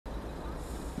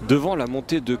Devant la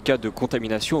montée de cas de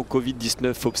contamination au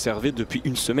Covid-19 observée depuis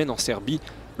une semaine en Serbie,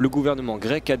 le gouvernement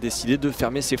grec a décidé de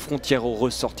fermer ses frontières aux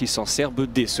ressortissants serbes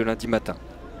dès ce lundi matin.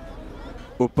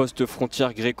 Au poste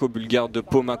frontière gréco-bulgare de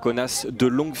Pomakonas, de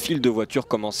longues files de voitures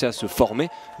commençaient à se former,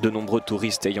 de nombreux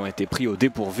touristes ayant été pris au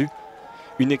dépourvu.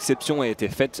 Une exception a été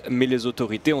faite, mais les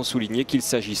autorités ont souligné qu'il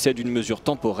s'agissait d'une mesure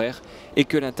temporaire et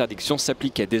que l'interdiction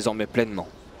s'appliquait désormais pleinement.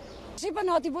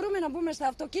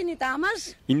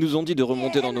 Ils nous ont dit de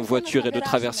remonter dans nos voitures et de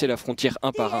traverser la frontière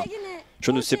un par un.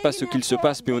 Je ne sais pas ce qu'il se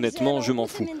passe, mais honnêtement, je m'en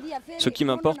fous. Ce qui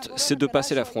m'importe, c'est de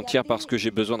passer la frontière parce que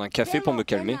j'ai besoin d'un café pour me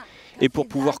calmer et pour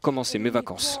pouvoir commencer mes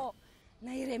vacances.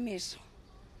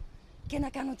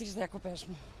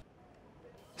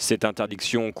 Cette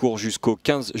interdiction court jusqu'au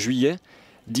 15 juillet.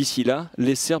 D'ici là,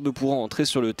 les Serbes pourront entrer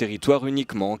sur le territoire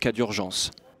uniquement en cas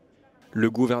d'urgence. Le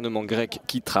gouvernement grec,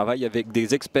 qui travaille avec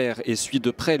des experts et suit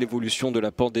de près l'évolution de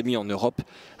la pandémie en Europe,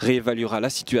 réévaluera la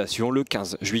situation le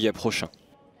 15 juillet prochain.